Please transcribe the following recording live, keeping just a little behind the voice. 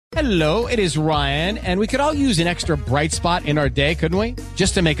Hello, it is Ryan, and we could all use an extra bright spot in our day, couldn't we?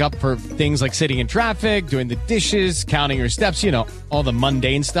 Just to make up for things like sitting in traffic, doing the dishes, counting your steps, you know, all the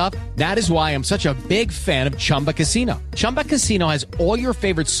mundane stuff. That is why I'm such a big fan of Chumba Casino. Chumba Casino has all your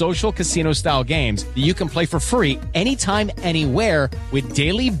favorite social casino-style games that you can play for free anytime, anywhere with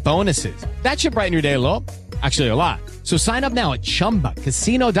daily bonuses. That should brighten your day a little. Actually, a lot. So sign up now at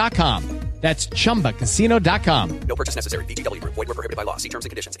ChumbaCasino.com. That's ChumbaCasino.com. No purchase necessary. VGW Group. Void where prohibited by law. See terms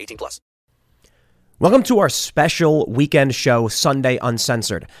and conditions. 18+. Welcome to our special weekend show, Sunday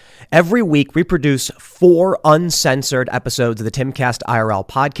Uncensored. Every week, we produce 4 uncensored episodes of the Timcast IRL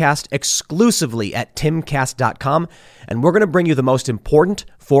podcast exclusively at timcast.com, and we're going to bring you the most important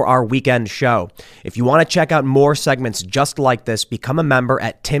for our weekend show. If you want to check out more segments just like this, become a member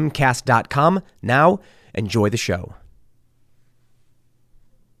at timcast.com. Now, enjoy the show.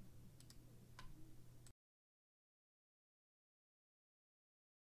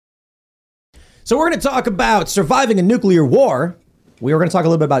 So we're going to talk about surviving a nuclear war. We were going to talk a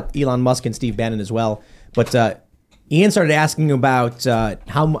little bit about Elon Musk and Steve Bannon as well. But Ian started asking about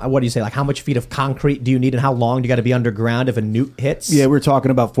how much feet of concrete do you need and how long do you got to be underground if a nuke hits? Yeah, we were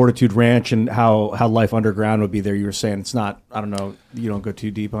talking about Fortitude Ranch and how life underground would be there. You were saying it's not, I don't know, you don't go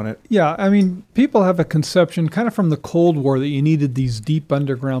too deep on it. Yeah, I mean, people have a conception kind of from the Cold War that you needed these deep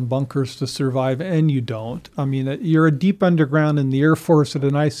underground bunkers to survive, and you don't. I mean, you're a deep underground in the Air Force at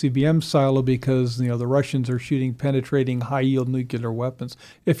an ICBM silo because, you know, the Russians are shooting penetrating high-yield nuclear weapons.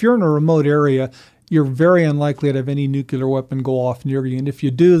 If you're in a remote area, you're very unlikely to have any nuclear weapon go off near you. And if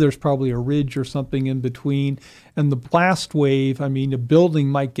you do, there's probably a ridge or something in between. And the blast wave, I mean, a building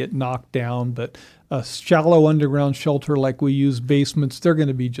might get knocked down, but a shallow underground shelter like we use, basements, they're going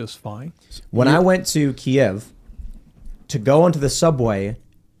to be just fine. When I went to Kiev, to go onto the subway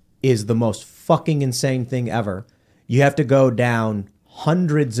is the most fucking insane thing ever. You have to go down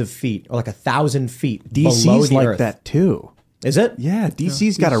hundreds of feet, or like 1,000 feet below DC's the like earth. that too. Is it? Yeah,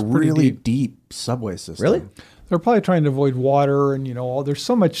 DC's got a it's pretty really deep subway system. Really? They're probably trying to avoid water and, you know, there's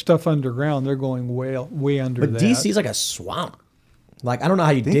so much stuff underground. They're going way under But that. DC's like a swamp. Like, I don't know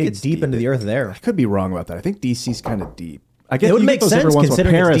how you think dig it's deep deep. into the earth there. I could be wrong about that. I think DC's kind of deep. I guess It would you make get those every sense once in a while.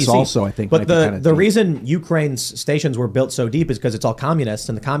 considering Paris it's DC. also, I think. But might be kinda the deep. reason Ukraine's stations were built so deep is because it's all communists,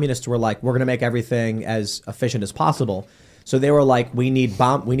 and the communists were like, we're going to make everything as efficient as possible. So they were like, we need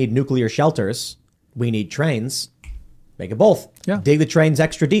nuclear shelters, we need trains, make it both. Yeah. Dig the trains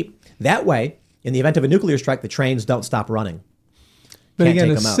extra deep. That way, in the event of a nuclear strike, the trains don't stop running. But Can't again,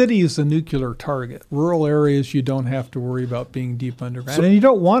 take a them out. city is a nuclear target. Rural areas, you don't have to worry about being deep underground. And you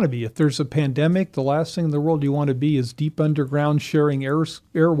don't want to be. If there's a pandemic, the last thing in the world you want to be is deep underground sharing air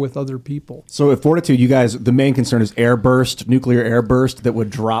with other people. So at Fortitude, you guys, the main concern is nuclear air burst that would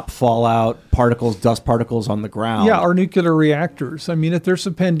drop fallout particles, dust particles on the ground. Yeah, or nuclear reactors. I mean, if there's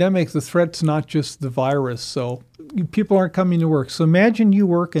a pandemic, the threat's not just the virus. So people aren't coming to work. So imagine you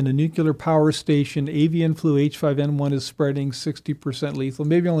work in a nuclear power station, avian flu H5N1 is spreading, 60% lethal,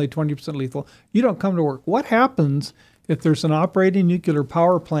 maybe only 20% lethal. You don't come to work. What happens if there's an operating nuclear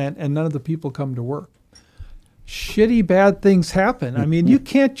power plant and none of the people come to work? Shitty bad things happen. I mean, you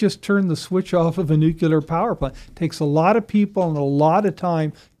can't just turn the switch off of a nuclear power plant. It takes a lot of people and a lot of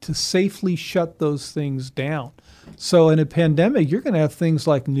time to safely shut those things down. So in a pandemic, you're going to have things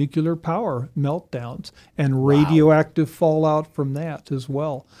like nuclear power meltdowns and radioactive fallout from that as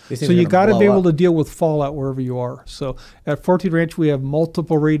well. So you got to be able to deal with fallout wherever you are. So at Fortitude Ranch, we have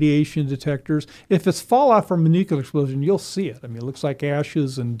multiple radiation detectors. If it's fallout from a nuclear explosion, you'll see it. I mean, it looks like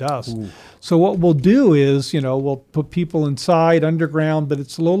ashes and dust. Ooh. So what we'll do is, you know, we'll put people inside, underground, but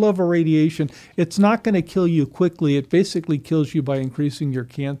it's low-level radiation. It's not going to kill you quickly. It basically kills you by increasing your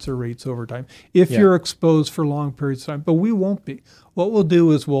cancer rates over time if you're exposed for long periods of time. But we won't be. What we'll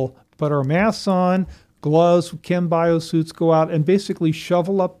do is we'll put our masks on, gloves, chem biosuits, go out and basically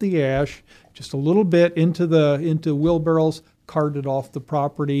shovel up the ash just a little bit into wheelbarrows, cart it off the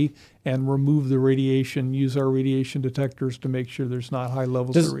property, and remove the radiation, use our radiation detectors to make sure there's not high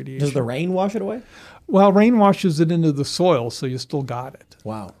levels of radiation. Does the rain wash it away? Well, rain washes it into the soil, so you still got it.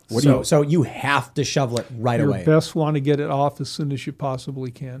 Wow. So you have to shovel it right away. You best want to get it off as soon as you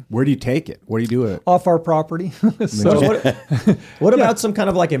possibly can. Where do you take it? What do you do with it? Off our property. What about some kind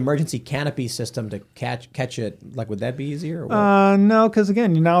of like emergency canopy system to catch it? Like, would that be easier? Or what? No, because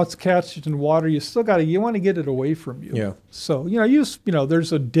again, now it's catched in water. You still you want to get it away from you. Yeah. So,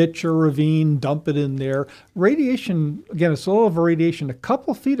 there's a ditch or ravine, dump it in there. Radiation, again, it's low level radiation. A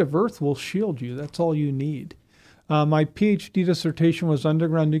couple feet of earth will shield you. That's all you need. My PhD dissertation was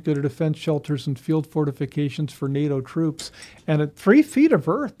underground nuclear defense shelters and field fortifications for NATO troops. And at 3 feet of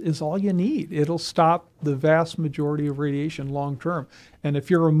Earth is all you need. It'll stop the vast majority of radiation long term. And if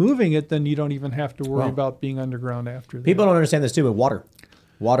you're removing it, then you don't even have to worry about being underground after that. People don't understand this too, but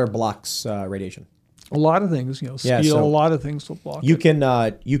water blocks radiation. A lot of things, steel, a lot of things will block you it.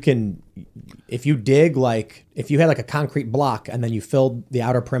 can, if you dig, like, if you had like a concrete block and then you filled the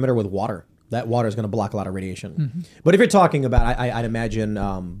outer perimeter with water, that water is going to block a lot of radiation. Mm-hmm. But if you're talking about, I'd imagine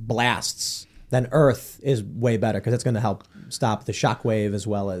blasts, then Earth is way better because it's going to help stop the shock wave as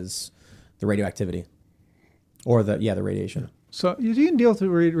well as the radioactivity or the radiation. So you can deal with the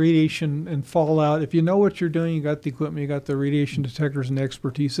radiation and fallout. If you know what you're doing, you got the equipment, you got the radiation detectors and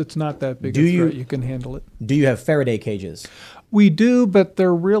expertise, it's not that big a threat. You can handle it. Do you have Faraday cages? We do, but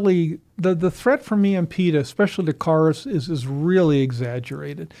they're really, the threat from EMP, especially to cars, is really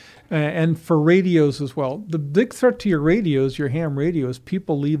exaggerated. And for radios as well. The big threat to your radios, your ham radios,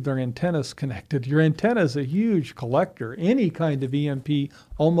 people leave their antennas connected. Your antenna is a huge collector. Any kind of EMP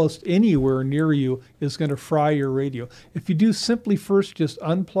almost anywhere near you is going to fry your radio. If you do simply first just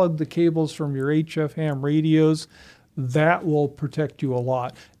unplug the cables from your HF ham radios, that will protect you a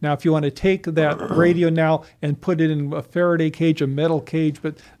lot. Now, if you want to take that radio now and put it in a Faraday cage, a metal cage,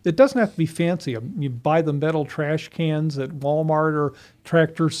 but it doesn't have to be fancy. You buy the metal trash cans at Walmart or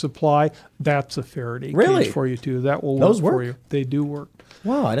Tractor Supply. That's a Faraday cage for you, too. That will work for you. They do work.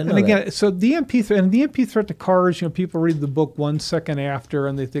 Wow, I didn't know that. And again, that. so the EMP threat to cars, people read the book 1 second after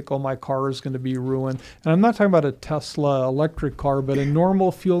and they think, oh, my car is going to be ruined. And I'm not talking about a Tesla electric car, but a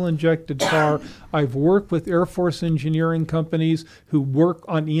normal fuel-injected car. I've worked with Air Force engineering companies who work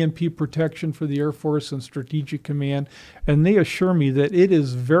on EMP protection for the Air Force and Strategic Command, and they assure me that it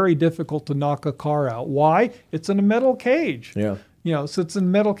is very difficult to knock a car out. Why? It's in a metal cage. Yeah. So it's in a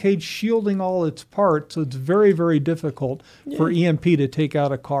metal cage shielding all its parts, so it's very, very difficult for EMP to take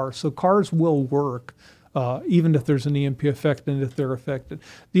out a car. So cars will work, even if there's an EMP effect and if they're affected.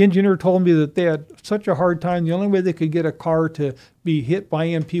 The engineer told me that they had such a hard time. The only way they could get a car to be hit by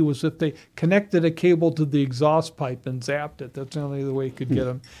EMP was if they connected a cable to the exhaust pipe and zapped it. That's the only way you could get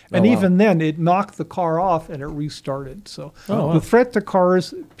them. And even then, it knocked the car off and it restarted. So the threat to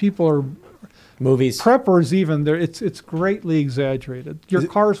cars, people are... Movies. Preppers even, it's greatly exaggerated. Your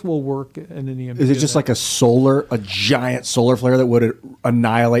cars will work in an EMP. Is it just like a giant solar flare that would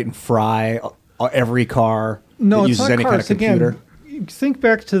annihilate and fry every car that uses any kind of computer? Again, think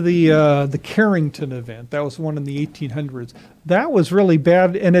back to the Carrington event. That was one in the 1800s. That was really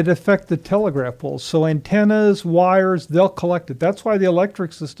bad, and it affected telegraph poles. So antennas, wires, they'll collect it. That's why the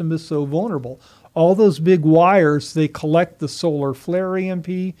electric system is so vulnerable. All those big wires, they collect the solar flare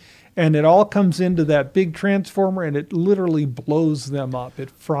EMP, and it all comes into that big transformer and it literally blows them up.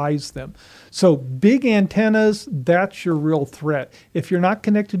 It fries them. So big antennas, that's your real threat. If you're not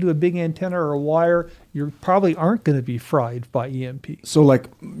connected to a big antenna or a wire, you probably aren't going to be fried by EMP. So like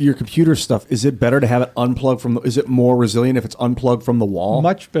your computer stuff, is it better to have it unplugged from is it more resilient if it's unplugged from the wall?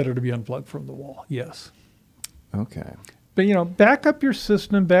 Much better to be unplugged from the wall, yes. Okay. But, back up your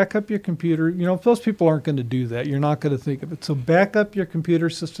system, back up your computer. Those people aren't going to do that. You're not going to think of it. So back up your computer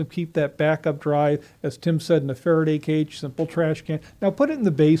system. Keep that backup drive, as Tim said, in a Faraday cage, simple trash can. Now, put it in the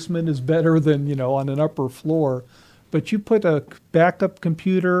basement is better than, on an upper floor. But you put a backup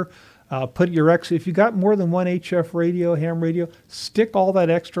computer, if you got more than one HF radio, ham radio, stick all that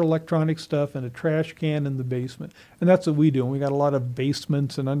extra electronic stuff in a trash can in the basement. And that's what we do. And we got a lot of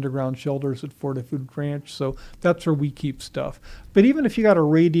basements and underground shelters at Fortitude Ranch, so that's where we keep stuff. But even if you got a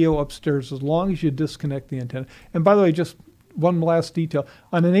radio upstairs, as long as you disconnect the antenna. And by the way, just one last detail.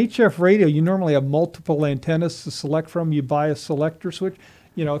 On an HF radio, you normally have multiple antennas to select from. You buy a selector switch.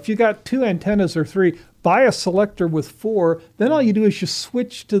 If you got 2 antennas or 3, buy a selector with 4, then all you do is just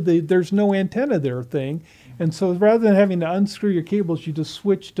switch to the there's no antenna there thing. And so rather than having to unscrew your cables, you just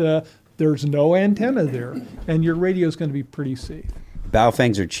switch to there's no antenna there. And your radio is going to be pretty safe.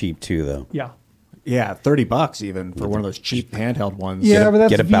 Baofangs are cheap too, though. Yeah. Yeah, $30 even for one of those cheap handheld ones. Yeah, but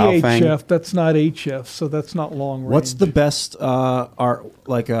that's get a Baofeng. VHF. That's not HF, so that's not long range. What's the best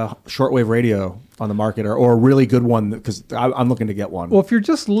like a shortwave radio on the market, or a really good one? Because I'm looking to get one. Well, if you're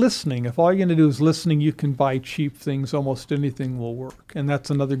just listening, if all you're going to do is listening, you can buy cheap things. Almost anything will work. And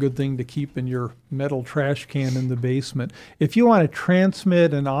that's another good thing to keep in your metal trash can in the basement. If you want to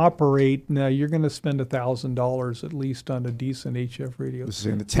transmit and operate, now you're going to spend $1,000 at least on a decent HF radio. This is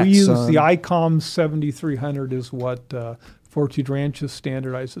in the We use Texan. the ICOM 7300 is what Fortitude Ranch has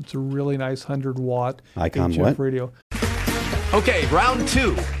standardized. It's a really nice 100-watt ICOM HF what? radio. Okay, round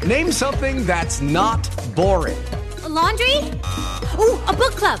 2. Name something that's not boring. A laundry? Ooh, a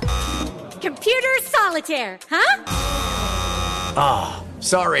book club. Computer solitaire, huh? Ah,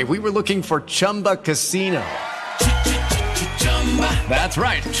 sorry, we were looking for Chumba Casino. That's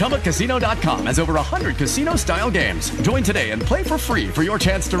right, ChumbaCasino.com has over 100 casino-style games. Join today and play for free for your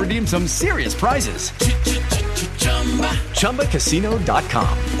chance to redeem some serious prizes.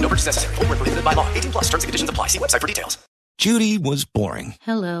 ChumbaCasino.com. No purchase necessary. Void where prohibited by law. 18+ terms and conditions apply. See website for details. Judy was boring.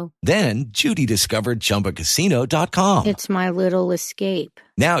 Hello. Then Judy discovered ChumbaCasino.com. It's my little escape.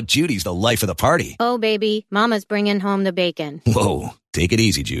 Now Judy's the life of the party. Oh, baby, mama's bringing home the bacon. Whoa, take it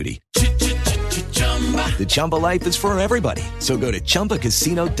easy, Judy. The Chumba life is for everybody. So go to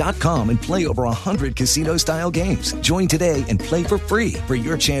ChumbaCasino.com and play over 100 casino-style games. Join today and play for free for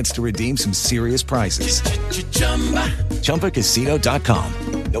your chance to redeem some serious prizes. ChumbaCasino.com.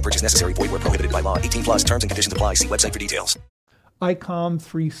 No purchase necessary. Void where prohibited by law. 18+ terms and conditions apply. See website for details. ICOM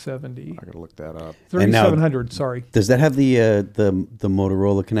 370. I gotta look that up. 3700. Sorry. Does that have the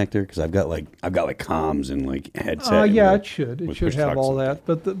Motorola connector? Because I've got like comms and like headset. Yeah, it should. It should have all that.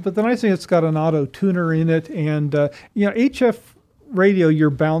 But the nice thing, it's got an auto tuner in it, and HF radio, you're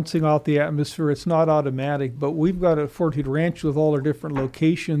bouncing off the atmosphere. It's not automatic, but we've got at Fortitude Ranch with all our different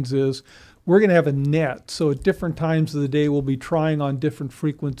locations is we're going to have a net. So at different times of the day, we'll be trying on different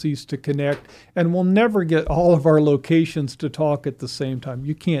frequencies to connect, and we'll never get all of our locations to talk at the same time.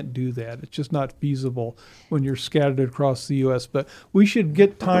 You can't do that. It's just not feasible when you're scattered across the U.S. But we should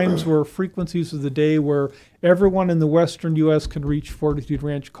get times where frequencies of the day where everyone in the western U.S. can reach Fortitude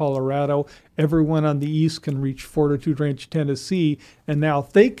Ranch, Colorado. Everyone on the east can reach Fortitude Ranch, Tennessee. And now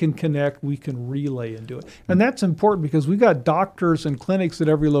if they can connect, we can relay and do it. And that's important because we got doctors and clinics at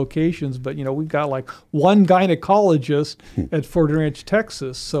every location, but we've got like one gynecologist at Fortitude Ranch,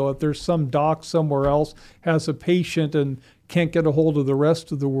 Texas. So if there's some doc somewhere else has a patient and can't get a hold of the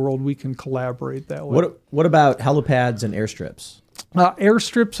rest of the world, we can collaborate that way. What about helipads and airstrips?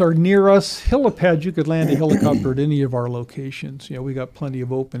 Airstrips are near us. Helipads, you could land a helicopter at any of our locations. We got plenty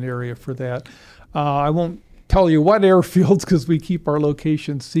of open area for that. I won't tell you what airfields because we keep our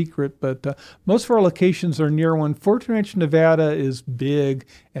locations secret, but most of our locations are near one. Fortitude Ranch, Nevada is big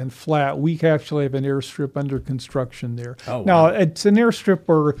and flat. We actually have an airstrip under construction there. Oh, wow. Now, it's an airstrip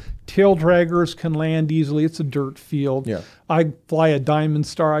where tail draggers can land easily. It's a dirt field. Yeah. I fly a Diamond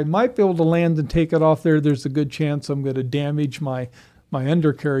Star. I might be able to land and take it off there. There's a good chance I'm going to damage my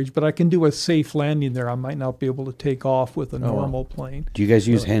undercarriage, but I can do a safe landing there. I might not be able to take off with a normal plane. Do you guys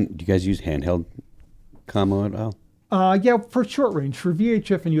use handheld commo at all? Yeah, for short range, for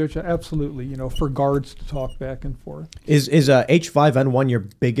VHF and UHF, absolutely. For guards to talk back and forth. Is H5N1 your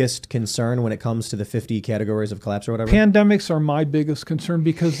biggest concern when it comes to the 50 categories of collapse or whatever? Pandemics are my biggest concern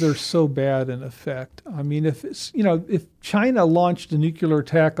because they're so bad in effect. I mean, if China launched a nuclear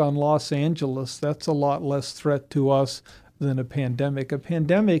attack on Los Angeles, that's a lot less threat to us than a pandemic. A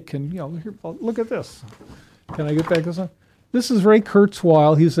pandemic can, here, look at this. Can I get back this one? This is Ray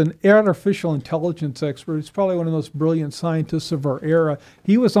Kurzweil. He's an artificial intelligence expert. He's probably one of the most brilliant scientists of our era.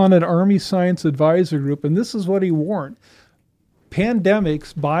 He was on an Army Science Advisor Group, and this is what he warned.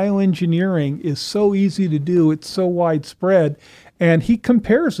 Pandemics, bioengineering is so easy to do. It's so widespread. And he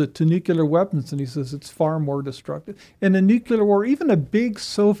compares it to nuclear weapons, and he says it's far more destructive. In a nuclear war, even a big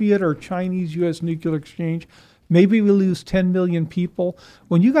Soviet or Chinese-U.S. nuclear exchange, maybe we lose 10 million people.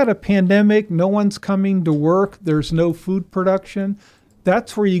 When you got a pandemic, no one's coming to work, there's no food production,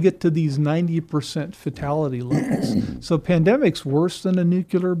 that's where you get to these 90% fatality levels. So pandemic's worse than a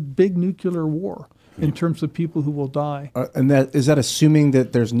big nuclear war in terms of people who will die. And is that assuming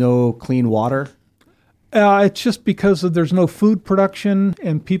that there's no clean water? It's just because there's no food production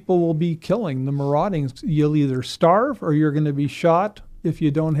and people will be killing. The marauding, you'll either starve or you're going to be shot if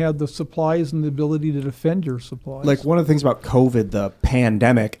you don't have the supplies and the ability to defend your supplies. Like one of the things about COVID, the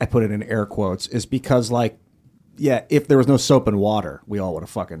pandemic, I put it in air quotes, is because if there was no soap and water, we all would have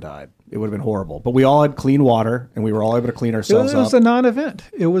fucking died. It would have been horrible. But we all had clean water, and we were all able to clean ourselves up. It was a non-event.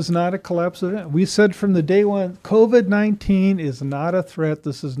 It was not a collapse event. We said from the day one, COVID-19 is not a threat.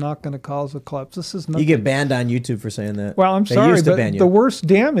 This is not going to cause a collapse. This is nothing. You get banned on YouTube for saying that. Well, I'm sorry. The worst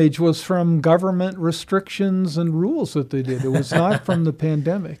damage was from government restrictions and rules that they did. It was not from the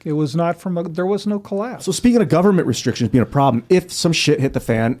pandemic. It was not from there was no collapse. So speaking of government restrictions being a problem, if some shit hit the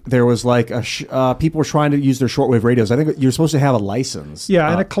fan, there was people were trying to use their shortwave radios. I think you're supposed to have a license.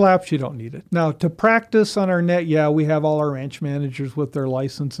 Yeah, in a collapse, you don't need it. Now, to practice on our net, we have all our ranch managers with their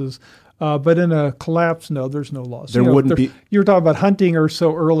licenses. But in a collapse, no, there's no laws. There wouldn't be. You were talking about hunting or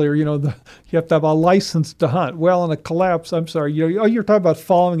so earlier. You have to have a license to hunt. Well, in a collapse, I'm sorry. You're talking about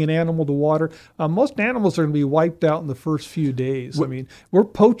following an animal to water. Most animals are going to be wiped out in the first few days. I mean, we're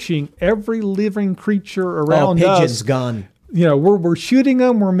poaching every living creature around us. Pigeons gone. we're shooting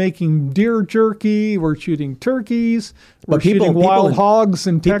them. We're making deer jerky. We're shooting turkeys. We're shooting wild hogs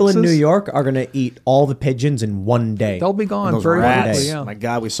in Texas. People in New York are going to eat all the pigeons in one day. They'll be gone Those very rats. quickly. Yeah. My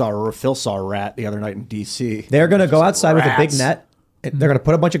God, Phil saw a rat the other night in D.C. They're going to go outside with a big rats. net. They're going to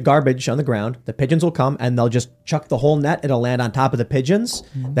put a bunch of garbage on the ground. The pigeons will come and they'll just chuck the whole net. It'll land on top of the pigeons.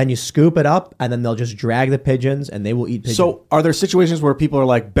 Then you scoop it up and then they'll just drag the pigeons and they will eat pigeons. So are there situations where people are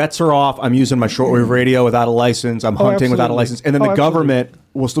like, bets are off, I'm using my shortwave radio without a license, I'm hunting without a absolutely. license, and then the government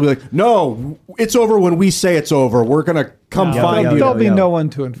will still be like, no, it's over when we say it's over. We're going to come find you. There'll be no one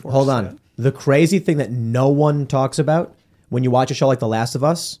to enforce. Hold on. The crazy thing that no one talks about when you watch a show like The Last of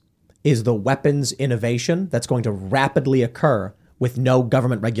Us is the weapons innovation that's going to rapidly occur with no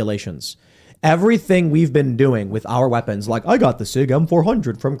government regulations. Everything we've been doing with our weapons, like I got the SIG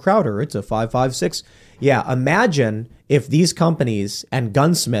M400 from Crowder, it's a 5.56. Yeah, imagine if these companies and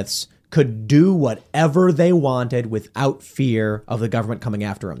gunsmiths could do whatever they wanted without fear of the government coming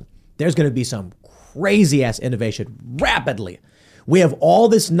after them. There's going to be some crazy ass innovation rapidly. We have all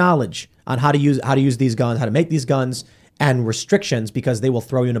this knowledge on how to use these guns, how to make these guns, and restrictions because they will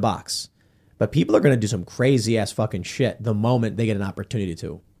throw you in a box. But people are going to do some crazy ass fucking shit the moment they get an opportunity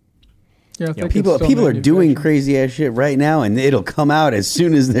to. Yeah, People are doing crazy ass shit right now, and it'll come out as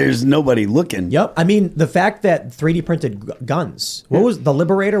soon as there's nobody looking. Yep. I mean, the fact that 3D printed guns. What was the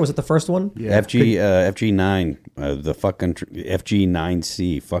Liberator? Was it the first one? Yeah. FG9, the fucking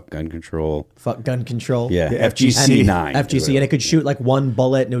FG9C, fuck gun control. Fuck gun control. Yeah, FGC, FGC9. and it could shoot like one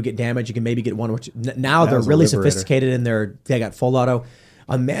bullet and it would get damaged. You can maybe get one. Now they're really sophisticated and they got full auto.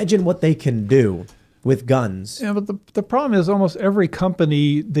 Imagine what they can do with guns. Yeah, but the problem is almost every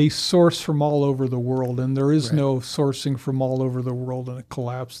company, they source from all over the world, and there is no sourcing from all over the world in a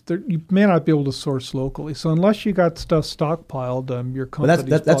collapse. You may not be able to source locally. So unless you got stuff stockpiled, your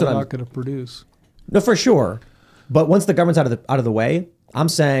company's probably not going to produce. No, for sure. But once the government's out of the way, I'm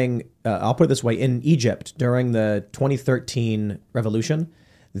saying, I'll put it this way, in Egypt during the 2013 revolution,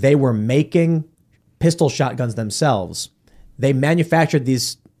 they were making pistol shotguns themselves. They manufactured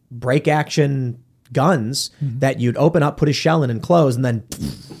these break action guns that you'd open up, put a shell in and close, and then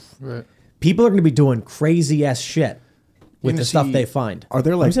people are going to be doing crazy ass shit with the stuff they find. Are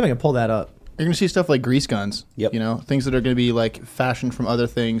there Let me see if I can pull that up. You're going to see stuff like grease guns. Yep. Things that are going to be like fashioned from other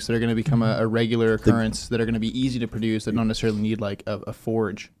things that are going to become a regular occurrence that are going to be easy to produce that don't necessarily need like a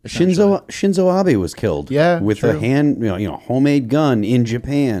forge. Shinzo Abe was killed. With a hand, homemade gun in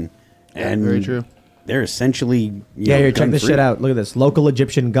Japan. And very true. They're essentially here, check this shit out. Look at this. Local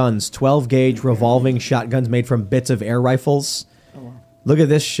Egyptian guns, 12 gauge revolving shotguns made from bits of air rifles. Oh, wow. Look at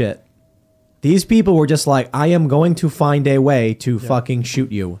this shit. These people were just like, I am going to find a way to fucking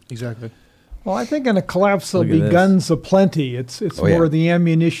shoot you. Exactly. Well, I think in a collapse there'll be guns aplenty. It's more the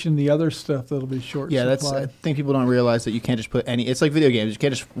ammunition, the other stuff that'll be short. Yeah, supply. I think people don't realize that you can't just put any. It's like video games. You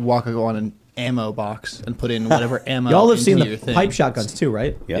can't just walk on an ammo box and put in whatever ammo. Y'all have seen the thing. pipe shotguns too,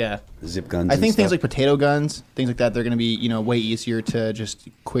 right? Yep. Yeah, zip guns. I think and things stuff. like potato guns, things like that, they're going to be way easier to just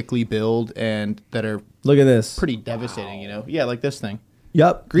quickly build and that are Look at this. pretty devastating. Yeah, like this thing.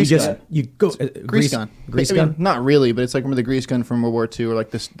 Yep. Grease gun. You go Grease gun. Grease I mean, gun. not really, but it's like remember the grease gun from World War II, or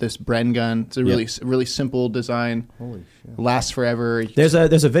like this Bren gun. It's a really simple design. Holy shit! Lasts forever. There's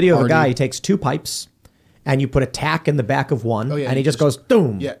a video of a guy. He takes two pipes, and you put a tack in the back of one, and he just goes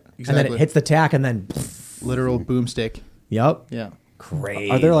boom. Yeah, exactly. And then it hits the tack, and then literal boomstick. Yep. Yeah. Crazy.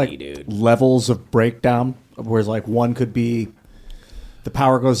 Are there like levels of breakdown? Whereas like one could be the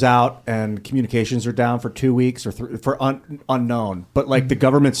power goes out and communications are down for 2 weeks or for unknown, but like the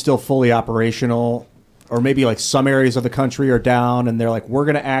government's still fully operational, or maybe like some areas of the country are down and they're like, we're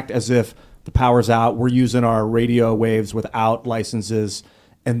going to act as if the power's out. We're using our radio waves without licenses.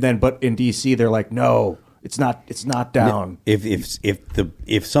 And then, but in DC, they're like, no, it's not down.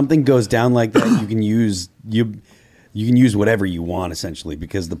 If something goes down like that, you can use whatever you want essentially,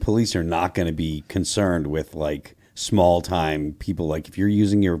 because the police are not going to be concerned with like small time people. Like if you're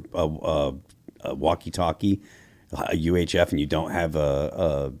using your walkie-talkie, a UHF, and you don't have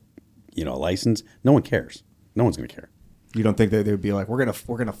a license, no one cares. No one's going to care. You don't think that they would be like, we're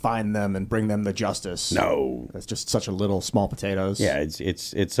gonna find them and bring them to justice? No, that's just such a little small potatoes. Yeah,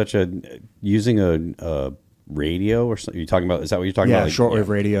 it's such a using a radio or something. You're talking about? Is that what you're talking about? Yeah, shortwave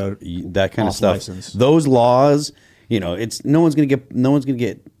radio, that kind of stuff. License. Those laws, it's no one's gonna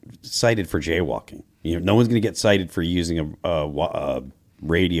get cited for jaywalking. No one's gonna get cited for using a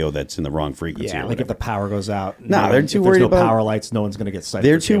radio that's in the wrong frequency. Yeah, like if the power goes out. They're too worried about power lights. No one's going to get cited.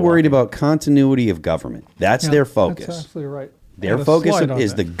 They're too worried about continuity of government. That's their focus. That's absolutely right. Their focus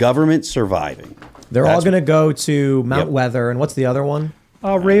is the government surviving. They're all going to go to Mount Weather, and what's the other one?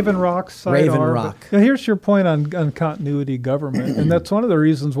 Raven Rock, sidearm. Raven Rock. Now, here's your point on continuity government, and that's one of the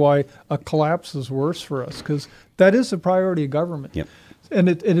reasons why a collapse is worse for us, because that is a priority of government. Yep.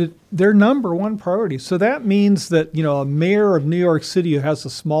 And their number one priority. So that means that, a mayor of New York City who has a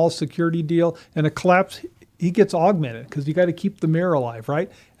small security deal and a collapse, he gets augmented because you got to keep the mayor alive, right?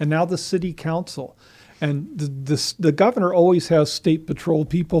 And now the city council. And the governor always has state patrol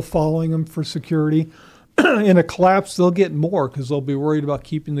people following him for security. In a collapse, they'll get more because they'll be worried about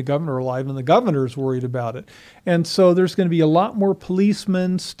keeping the governor alive, and the governor's worried about it. And so there's going to be a lot more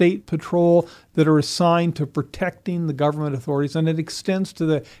policemen, state patrol that are assigned to protecting the government authorities, and it extends to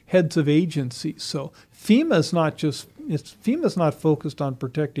the heads of agencies. So FEMA's not focused on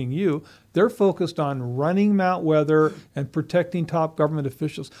protecting you. They're focused on running Mount Weather and protecting top government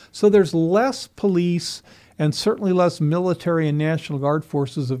officials. So there's less police and certainly less military and National Guard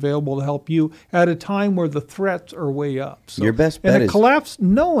forces available to help you at a time where the threats are way up. So your best bet in a is collapse,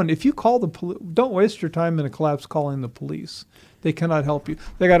 if you call the police, don't waste your time in a collapse calling the police. They cannot help you.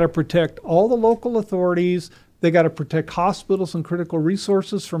 They got to protect all the local authorities. They got to protect hospitals and critical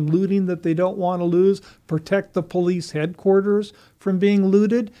resources from looting that they don't want to lose, protect the police headquarters from being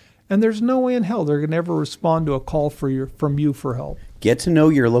looted, and there's no way in hell they're going to ever respond to a call from you for help. Get to know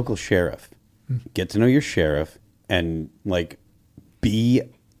your local sheriff. Get to know your sheriff and be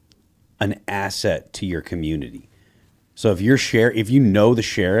an asset to your community. So if you know the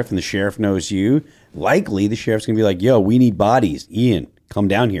sheriff and the sheriff knows you, likely the sheriff's going to be like, yo, we need bodies. Ian, come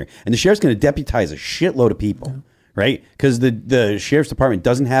down here. And the sheriff's going to deputize a shitload of people, right? Because the sheriff's department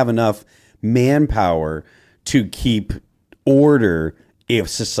doesn't have enough manpower to keep order if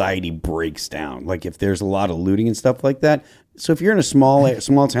society breaks down. Like if there's a lot of looting and stuff like that. So if you're in a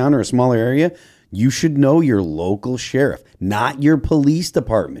small town or a smaller area, you should know your local sheriff, not your police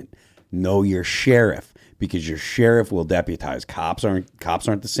department. Know your sheriff, because your sheriff will deputize. Cops aren't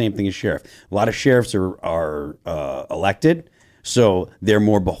the same thing as sheriff. A lot of sheriffs are elected, so they're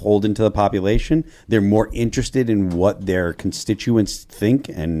more beholden to the population. They're more interested in what their constituents think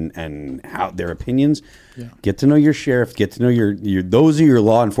and how their opinions. Yeah. Get to know your sheriff. Get to know your those are your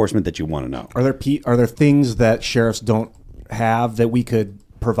law enforcement that you want to know. Are there things that sheriffs don't have that we could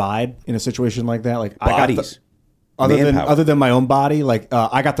provide in a situation like that? Like bodies. Other than my own body,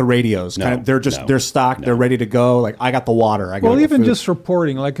 I got the radios. They're stocked. They're ready to go. Like I got the water. Even just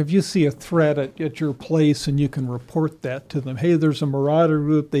reporting. Like if you see a threat at your place and you can report that to them. Hey, there's a marauder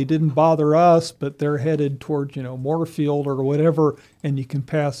group. They didn't bother us, but they're headed toward Moorfield or whatever, and you can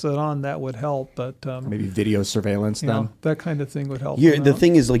pass that on. That would help. But maybe video surveillance. Then that kind of thing would help. The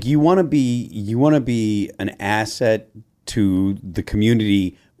thing is, you want to be an asset to the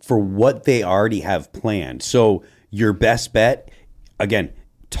community for what they already have planned. So your best bet, again,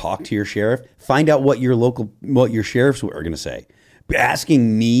 talk to your sheriff. Find out what your sheriffs are going to say.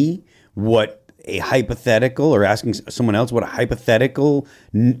 Asking me what a hypothetical, or asking someone else what a hypothetical,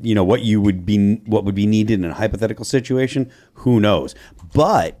 what would be needed in a hypothetical situation, who knows?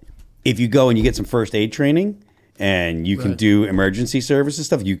 But if you go and you get some first aid training, and you can do emergency services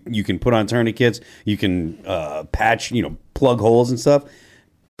stuff, you can put on tourniquets, you can patch, plug holes and stuff.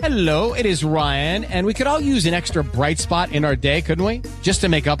 Hello, it is Ryan, and we could all use an extra bright spot in our day, couldn't we? Just to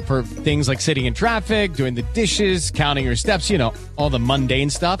make up for things like sitting in traffic, doing the dishes, counting your steps, all the mundane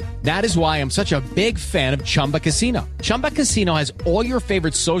stuff. That is why I'm such a big fan of Chumba Casino. Chumba Casino has all your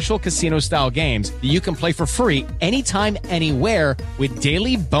favorite social casino-style games that you can play for free anytime, anywhere with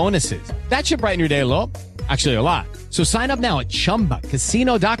daily bonuses. That should brighten your day a little. Actually, a lot. So sign up now at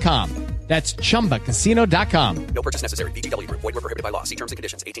ChumbaCasino.com. That's ChumbaCasino.com. No purchase necessary. VGW Group. Void where prohibited by law. See terms and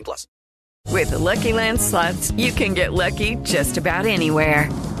conditions. 18+. With the Lucky Land Slots, you can get lucky just about anywhere.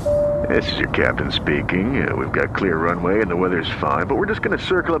 This is your captain speaking. We've got clear runway and the weather's fine, but we're just going to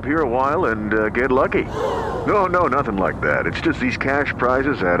circle up here a while and get lucky. No, nothing like that. It's just these cash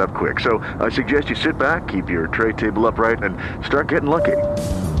prizes add up quick. So I suggest you sit back, keep your tray table upright, and start getting lucky.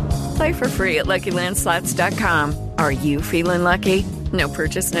 Play for free at LuckyLandSlots.com. Are you feeling lucky? No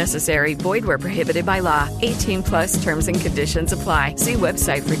purchase necessary. Void where prohibited by law. 18+ terms and conditions apply. See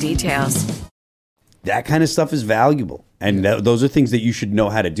website for details. That kind of stuff is valuable. And those are things that you should know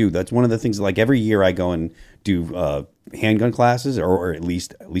how to do. That's one of the things, like every year I go and do handgun classes or at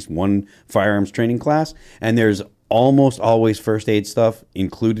least one firearms training class. And there's almost always first aid stuff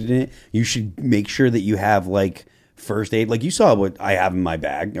included in it. You should make sure that you have first aid. Like you saw what I have in my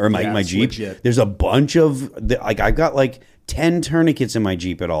bag or my Jeep. Legit. There's a bunch of, I've got 10 tourniquets in my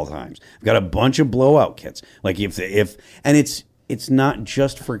Jeep at all times. I've got a bunch of blowout kits. And it's not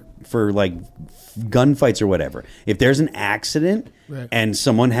just for like gunfights or whatever. If there's an accident and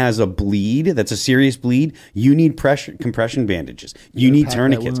someone has a bleed, that's a serious bleed, you need compression bandages. You need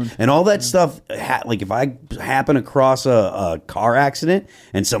tourniquets and all that stuff. Like if I happen across a car accident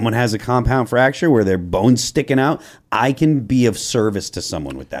and someone has a compound fracture where their bone's sticking out, I can be of service to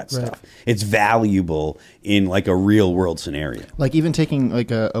someone with that stuff. It's valuable in like a real world scenario. Like even taking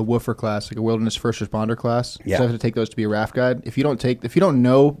like a woofer class, like a wilderness first responder class. So I have to take those to be a raft guide. If you don't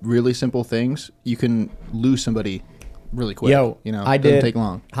know really simple things, you can lose somebody really quick. I it did doesn't take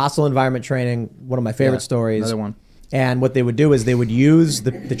long. Hostile environment training. One of my favorite stories. Another one. And what they would do is they would use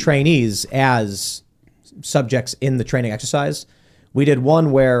the trainees as subjects in the training exercise. We did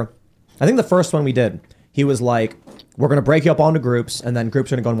one where, I think the first one we did, he was like, we're going to break you up onto groups, and then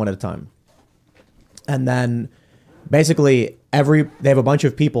groups are going to go in one at a time. And then basically they have a bunch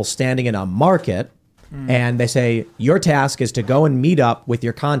of people standing in a market, and they say, your task is to go and meet up with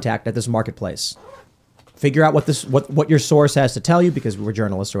your contact at this marketplace. Figure out what your source has to tell you, because we're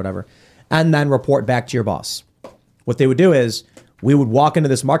journalists or whatever, and then report back to your boss. What they would do is we would walk into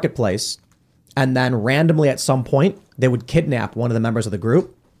this marketplace, and then randomly at some point they would kidnap one of the members of the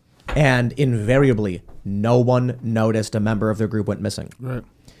group, and invariably no one noticed a member of their group went missing. Right.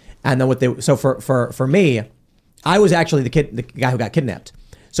 And then so for me, I was actually the guy who got kidnapped.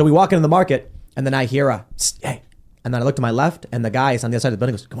 So we walk into the market, and then I hear hey, and then I look to my left, and the guy is on the other side of the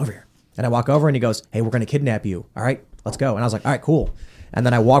building, goes, come over here. And I walk over, and he goes, hey, we're going to kidnap you. All right, let's go. And I was like, all right, cool. And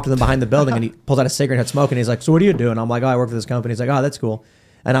then I walked with him behind the building, and he pulls out a cigarette and had smoke, and he's like, so what do you do? And I'm like, oh, I work for this company. He's like, oh, that's cool.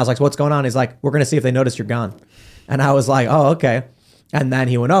 And I was like, so what's going on? He's like, we're going to see if they notice you're gone. And I was like, oh, okay. And then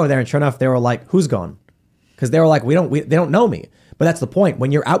he went over there, and sure enough, they were like, who's gone? Because they were like, they don't know me. But that's the point.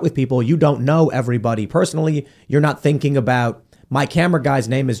 When you're out with people, you don't know everybody personally. You're not thinking about, my camera guy's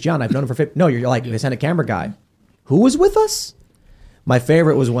name is John. I've known him for 50. No, you're like, they sent a camera guy. Who was with us? My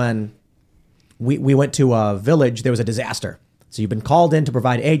favorite was when we went to a village. There was a disaster. So you've been called in to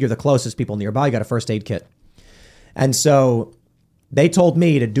provide aid. You're the closest people nearby. You got a first aid kit. And so they told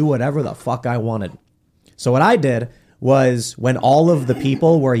me to do whatever the fuck I wanted. So what I did was, when all of the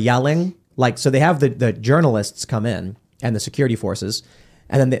people were yelling, like, so they have the journalists come in and the security forces,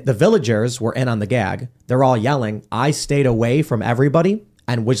 and then the villagers were in on the gag. They're all yelling. I stayed away from everybody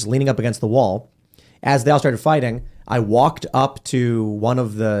and was leaning up against the wall. As they all started fighting, I walked up to one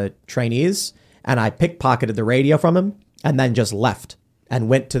of the trainees and I pickpocketed the radio from him, and then just left and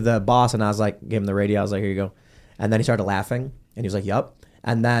went to the boss, and I was like, gave him the radio. I was like, here you go. And then he started laughing, and he was like, yup.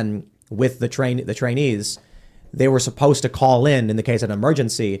 And then with the trainees, they were supposed to call in the case of an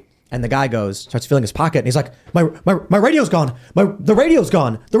emergency. And the guy starts feeling his pocket, and he's like, my radio's gone. The radio's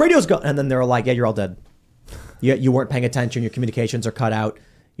gone. The radio's gone. And then they're like, yeah, you're all dead. You weren't paying attention. Your communications are cut out.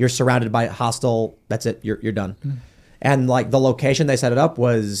 You're surrounded by hostile. That's it. You're done. And like the location they set it up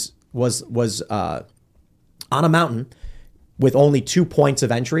was on a mountain with only 2 points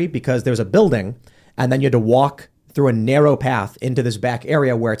of entry, because there was a building, and then you had to walk through a narrow path into this back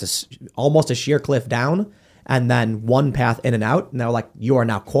area where it's almost a sheer cliff down, and then one path in and out. And they're like, you are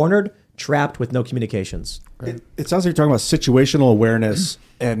now cornered, trapped with no communications. It sounds like you're talking about situational awareness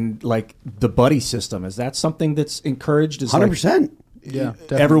and like the buddy system. Is that something that's encouraged? 100%. Yeah,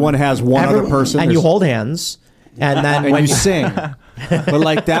 everyone has other person, and you hold hands, and then when you sing. But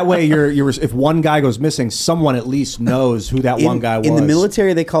like that way, you're if one guy goes missing, someone at least knows who that one guy was. In the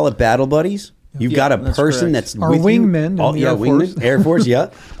military, they call it battle buddies. You've got a person that's our with wingmen you. In the Air Force. Air Force, yeah.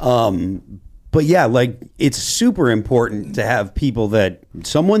 But yeah, like it's super important to have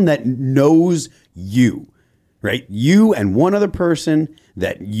someone that knows you, right? You and one other person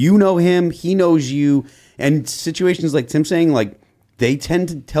that you know him, he knows you. And situations like Tim saying, like they tend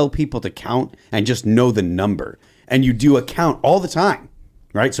to tell people to count and just know the number. And you do a count all the time,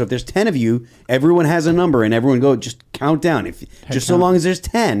 right? So if there's 10 of you, everyone has a number, and everyone just count down. So long as there's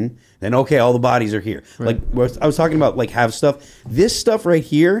 10, then okay, all the bodies are here. Right. Like I was talking about, like have stuff. This stuff right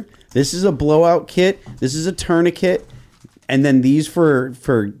here, this is a blowout kit. This is a tourniquet. And then these for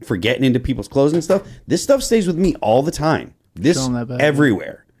getting into people's clothes and stuff. This stuff stays with me all the time. This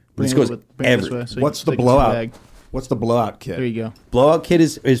everywhere. This goes everywhere. What's the blowout? What's the blowout kit? There you go. Blowout kit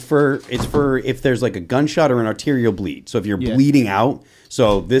is for if there's like a gunshot or an arterial bleed. So if you're bleeding out,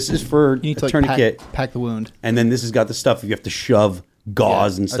 so this is for you need a tourniquet. Pack the wound. And then this has got the stuff if you have to shove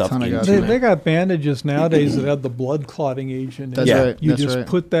gauze and stuff into. They got bandages nowadays that have the blood clotting agent. That's right. You just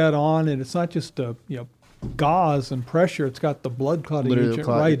put that on, and it's not just a gauze and pressure. It's got the blood clotting agent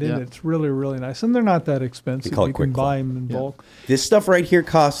right in it. It's really, really nice. And they're not that expensive. You can buy them in bulk. This stuff right here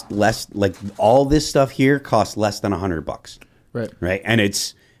costs less, like all this stuff here costs less than $100. Right. Right. And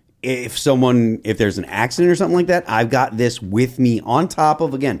it's if there's an accident or something like that, I've got this with me on top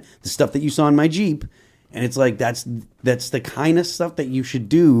of, again, the stuff that you saw in my Jeep. And it's like, that's the kind of stuff that you should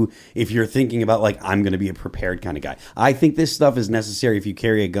do if you're thinking about, like, I'm going to be a prepared kind of guy. I think this stuff is necessary. If you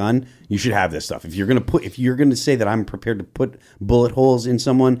carry a gun, you should have this stuff. If you're going to say that I'm prepared to put bullet holes in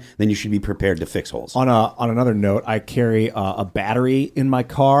someone, then you should be prepared to fix holes. On another note, I carry a battery in my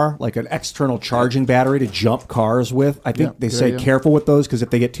car, like an external charging battery to jump cars with. I think they say careful with those because if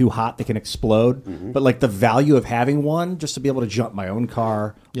they get too hot, they can explode. Mm-hmm. But like the value of having one just to be able to jump my own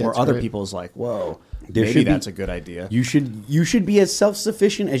car or other people's, like, whoa. Maybe that's a good idea. You should be as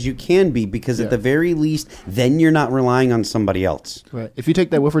self-sufficient as you can be, because at the very least, then you're not relying on somebody else. Right. If you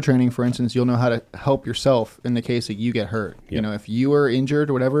take that woofer training, for instance, you'll know how to help yourself in the case that you get hurt. Yep. You know, if you are injured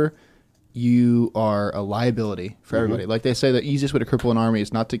or whatever, you are a liability for everybody. Like they say, the easiest way to cripple an army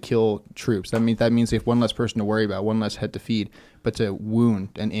is not to kill troops. That means they have one less person to worry about, one less head to feed, but to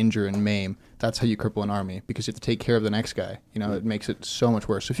wound and injure and maim. That's how you cripple an army, because you have to take care of the next guy. You know, it makes it so much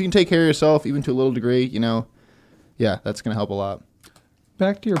worse. So if you can take care of yourself, even to a little degree, you know, that's going to help a lot.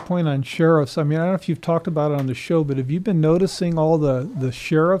 Back to your point on sheriffs, I mean, I don't know if you've talked about it on the show, but have you been noticing all the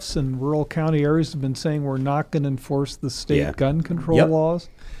sheriffs in rural county areas have been saying we're not going to enforce the state gun control laws?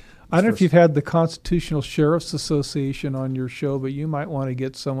 I don't know if you've had the Constitutional Sheriffs Association on your show, but you might want to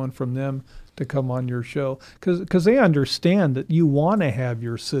get someone from them to come on your show, because they understand that you want to have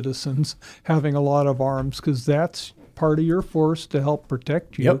your citizens having a lot of arms, because that's part of your force to help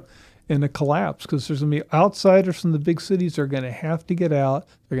protect you in a collapse, because there's going to be outsiders from the big cities are going to have to get out.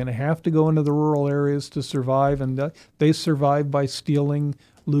 They're going to have to go into the rural areas to survive, and they survive by stealing,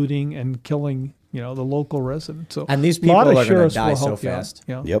 looting, and killing the local residents. So and these people are going to die so fast.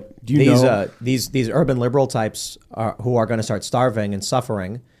 Yep. These urban liberal types who are going to start starving and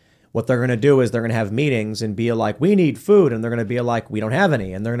suffering, what they're going to do is they're going to have meetings and be like, we need food. And they're going to be like, we don't have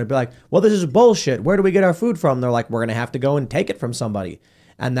any. And they're going to be like, well, this is bullshit. Where do we get our food from? They're like, we're going to have to go and take it from somebody.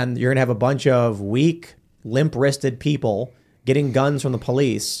 And then you're going to have a bunch of weak, limp-wristed people getting guns from the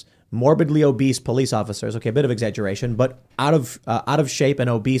police, morbidly obese police officers. Okay, a bit of exaggeration, but out of shape and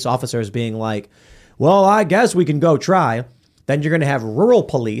obese officers being like, well, I guess we can go try. Then you're going to have rural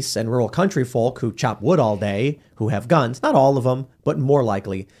police and rural country folk who chop wood all day, who have guns. Not all of them, but more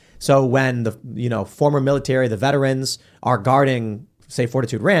likely. So when the former military, the veterans, are guarding, say,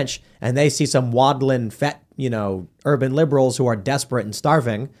 Fortitude Ranch, and they see some waddling, fat, urban liberals who are desperate and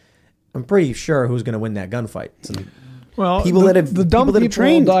starving, I'm pretty sure who's going to win that gunfight. Well, the dumb people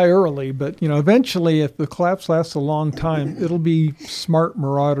will die early, but eventually, if the collapse lasts a long time, it'll be smart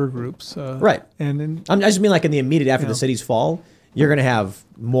marauder groups. Right. And I just mean like in the immediate after the cities fall, you're going to have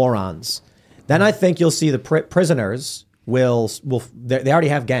morons. Then I think you'll see the prisoners they already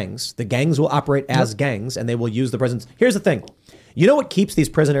have gangs. The gangs will operate as gangs, and they will use the prisons. Here's the thing. You know what keeps these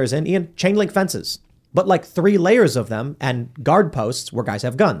prisoners in, Ian? Chain link fences. But like 3 layers of them and guard posts where guys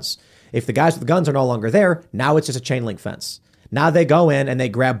have guns. If the guys with the guns are no longer there, now it's just a chain link fence. Now they go in and they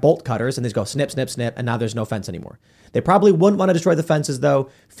grab bolt cutters and they just go snip, snip, snip, and now there's no fence anymore. They probably wouldn't want to destroy the fences, though.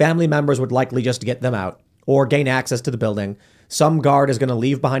 Family members would likely just get them out or gain access to the building. Some guard is going to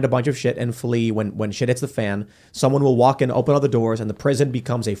leave behind a bunch of shit and flee when shit hits the fan. Someone will walk in, open all the doors, and the prison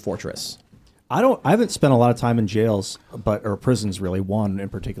becomes a fortress. I haven't spent a lot of time in jails, or prisons really, one in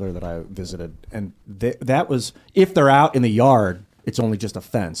particular that I visited. And that was, if they're out in the yard, it's only just a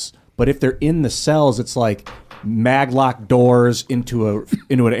fence. But if they're in the cells, it's like maglock doors into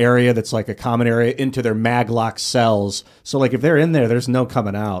an area that's like a common area into their maglock cells. So like if they're in there, there's no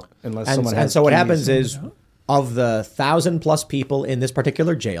coming out unless someone has. And so what happens is, of the 1,000+ people in this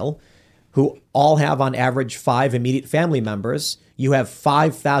particular jail, who all have on average 5 immediate family members, you have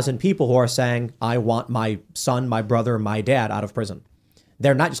 5,000 people who are saying, I want my son, my brother, my dad out of prison.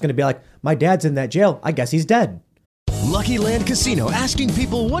 They're not just going to be like, my dad's in that jail, I guess he's dead. Lucky Land Casino, asking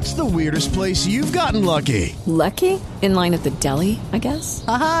people, what's the weirdest place you've gotten lucky? Lucky? In line at the deli, I guess?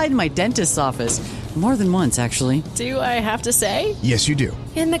 Aha, in my dentist's office. More than once, actually. Do I have to say? Yes, you do.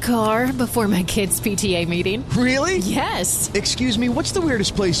 In the car before my kids' PTA meeting. Really? Yes. Excuse me, what's the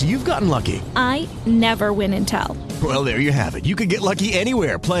weirdest place you've gotten lucky? I never win and tell. Well, there you have it. You can get lucky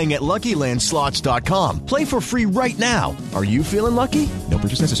anywhere, playing at LuckyLandSlots.com. Play for free right now. Are you feeling lucky? No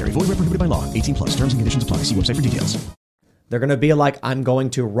purchase necessary. Void where prohibited by law. 18+. Terms and conditions apply. See website for details. They're going to be like, I'm going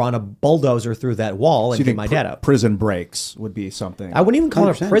to run a bulldozer through that wall and get my dad out. Prison breaks would be something. I wouldn't even call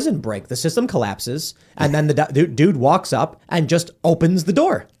 100%. It a prison break. The system collapses, and then the dude walks up and just opens the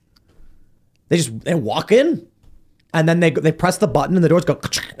door. They walk in, and then they press the button, and the doors go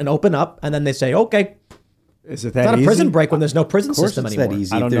and open up, and then they say, okay, Is it It's that not a easy? prison break when there's no prison Of course system it's anymore. that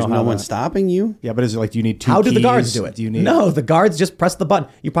easy. I don't If there's know no how one that- stopping you. Yeah, but is it like, do you need two How do the keys? guards do it? Do you need? No, the guards just press the button.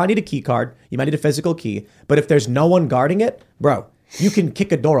 You probably need a key card. You might need a physical key. But if there's no one guarding it, bro, you can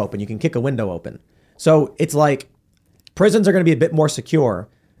kick a door open. You can kick a window open. So it's like prisons are going to be a bit more secure,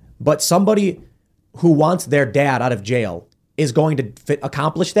 but somebody who wants their dad out of jail is going to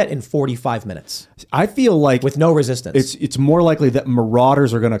accomplish that in 45 minutes. I feel like with no resistance. It's more likely that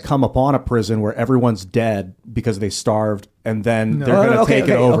marauders are going to come upon a prison where everyone's dead because they starved, and then they're going to take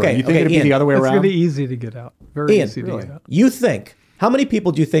it over. You think it'd be Ian, the other way It's around? going to be easy to get out. Very Ian, easy to get out. you think, how many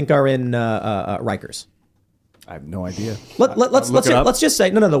people do you think are in Rikers? I have no idea. Let's just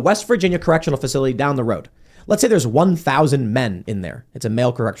say, no, the West Virginia Correctional Facility down the road. Let's say there's 1,000 men in there. It's a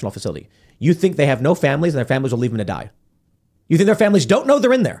male correctional facility. You think they have no families and their families will leave them to die? You think their families don't know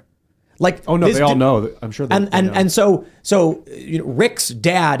they're in there? Like, oh no, they all know. I'm sure. They know. And so Rick's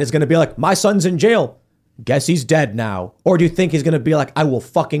dad is going to be like, my son's in jail. Guess he's dead now. Or do you think he's going to be like, I will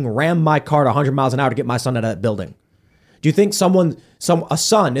fucking ram my car at 100 miles an hour to get my son out of that building? Do you think a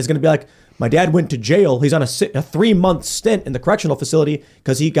son is going to be like, my dad went to jail. He's on a 3-month stint in the correctional facility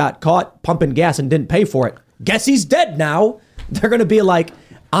because he got caught pumping gas and didn't pay for it. Guess he's dead now. They're going to be like,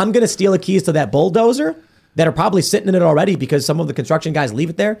 I'm going to steal the keys to that bulldozer that are probably sitting in it already because some of the construction guys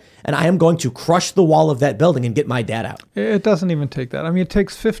leave it there. And I am going to crush the wall of that building and get my dad out. It doesn't even take that. I mean, it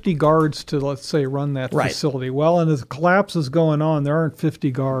takes 50 guards to, let's say, run that facility. Well, and as the collapse is going on, there aren't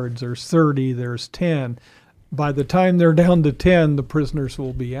 50 guards. There's 30, there's 10. By the time they're down to 10, the prisoners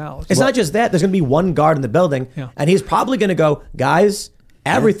will be out. It's not just that. There's going to be one guard in the building, and he's probably going to go, guys,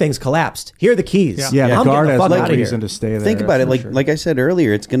 everything's collapsed. Here are the keys. Yeah, I'm the guard getting the has fuck no out of reason here. to stay there. Think about it. Like I said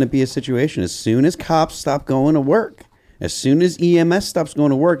earlier, it's going to be a situation as soon as cops stop going to work, as soon as EMS stops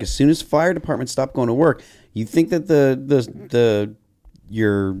going to work, as soon as fire departments stop going to work. You think that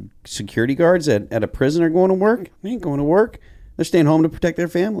your security guards at a prison are going to work? They ain't going to work. They're staying home to protect their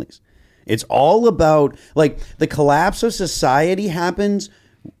families. It's all about, like, the collapse of society happens,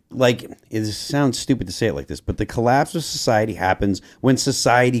 like, it sounds stupid to say it like this, but the collapse of society happens when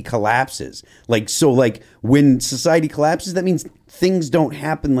society collapses. Like, so, like, when society collapses, that means things don't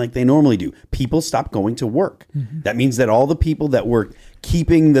happen like they normally do. People stop going to work. Mm-hmm. That means that all the people that were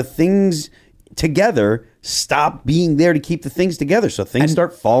keeping the things together stop being there to keep the things together. So things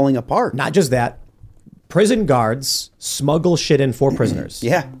start falling apart. Not just that. Prison guards smuggle shit in for prisoners.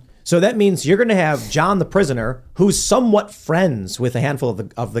 Yeah. So that means you're going to have John the prisoner, who's somewhat friends with a handful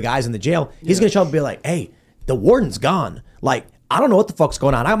of the guys in the jail. He's going to show up and be like, hey, the warden's gone. Like, I don't know what the fuck's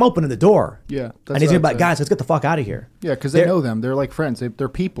going on. I'm opening the door. Yeah. And he's going to be like, guys, let's get the fuck out of here. Yeah, because they know them. They're like friends. They're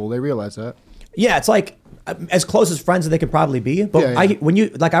people. They realize that. Yeah, it's like as close as friends as they can probably be. But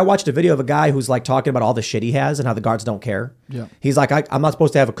I watched a video of a guy who's like talking about all the shit he has and how the guards don't care. Yeah. He's like, I'm not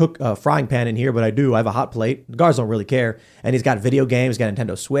supposed to have a frying pan in here, but I do. I have a hot plate. The guards don't really care. And he's got video games, he's got a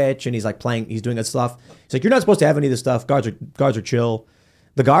Nintendo Switch, and he's like playing, he's doing that stuff. He's like, you're not supposed to have any of this stuff. Guards are chill.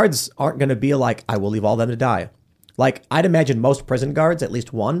 The guards aren't going to be like, I will leave all them to die. Like, I'd imagine most prison guards, at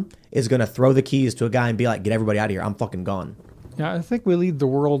least one, is going to throw the keys to a guy and be like, get everybody out of here. I'm fucking gone. Yeah, I think we lead the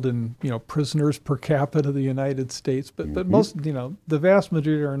world in, prisoners per capita of the United States, but most, the vast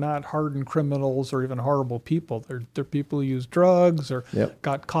majority are not hardened criminals or even horrible people. They're people who use drugs or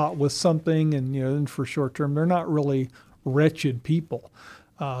got caught with something, and and for short term, they're not really wretched people.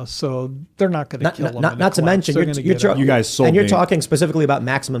 So they're not going to kill them. Not to mention, you guys sold and you're me. talking specifically about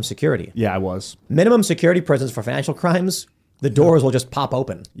maximum security. Yeah, I was. Minimum security prisons for financial crimes. The doors will just pop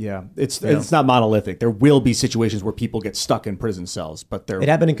open. Yeah, it's not monolithic. There will be situations where people get stuck in prison cells, but it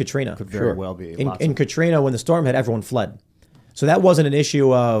happened in Katrina. Could very well be. In Katrina, when the storm hit, everyone fled. So that wasn't an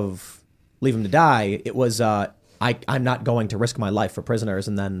issue of leave them to die. It was I'm not going to risk my life for prisoners.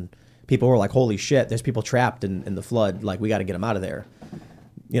 And then people were like, holy shit, there's people trapped in the flood. Like, we got to get them out of there.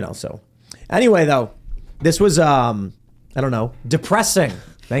 So anyway, though, this was I don't know, depressing.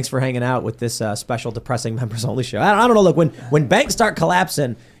 Thanks for hanging out with this special depressing members only show. I don't know. Look, when banks start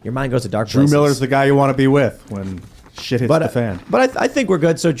collapsing, your mind goes to dark places. Drew Miller's the guy you want to be with when shit hits the fan. But I think we're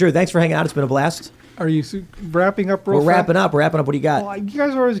good. So, Drew, thanks for hanging out. It's been a blast. Are you wrapping up? We're wrapping up. What do you got? Well, you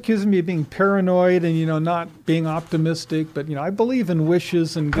guys are always accusing me of being paranoid and not being optimistic. But I believe in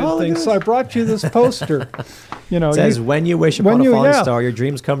wishes and good things. So I brought you this poster. It says, when you wish upon a falling star, your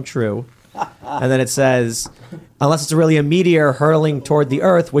dreams come true. And then it says, unless it's really a meteor hurling toward the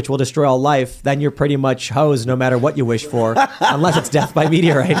earth, which will destroy all life, then you're pretty much hosed no matter what you wish for, unless it's death by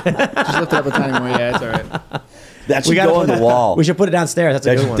meteorite. Just lift it up a tiny more. Yeah, it's all right. That should go on the wall. We should put it downstairs. That's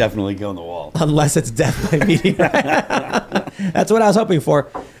a good one. That should definitely go on the wall. Unless it's death by meteorite. That's what I was hoping for.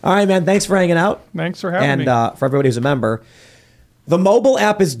 All right, man. Thanks for hanging out. Thanks for having me. And for everybody who's a member, the mobile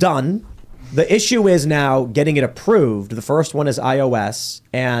app is done. The issue is now getting it approved. The first one is iOS,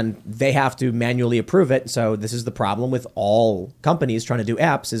 and they have to manually approve it. So this is the problem with all companies trying to do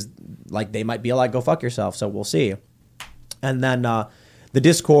apps, is like they might be like, go fuck yourself. So we'll see. And then the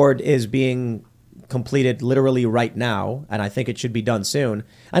Discord is being completed literally right now, and I think it should be done soon.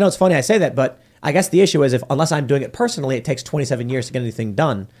 I know it's funny I say that, but I guess the issue is unless I'm doing it personally, it takes 27 years to get anything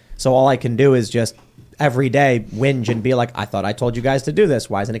done. So all I can do is just every day whinge and be like, I thought I told you guys to do this.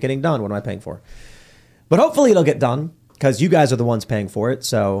 Why isn't it getting done? What am I paying for? But hopefully it'll get done because you guys are the ones paying for it.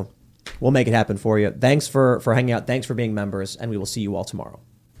 So we'll make it happen for you. Thanks for hanging out. Thanks for being members. And we will see you all tomorrow.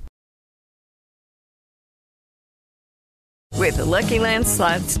 With the Lucky Land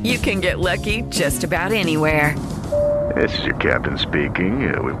Slots, you can get lucky just about anywhere. This is your captain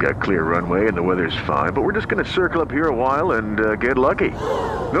speaking. We've got clear runway and the weather's fine, but we're just going to circle up here a while and get lucky.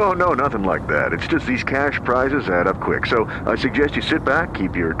 No, nothing like that. It's just these cash prizes add up quick. So I suggest you sit back,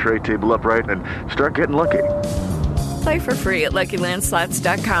 keep your tray table upright, and start getting lucky. Play for free at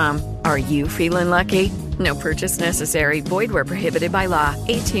LuckyLandSlots.com. Are you feeling lucky? No purchase necessary. Void where prohibited by law.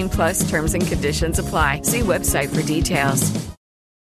 18+ terms and conditions apply. See website for details.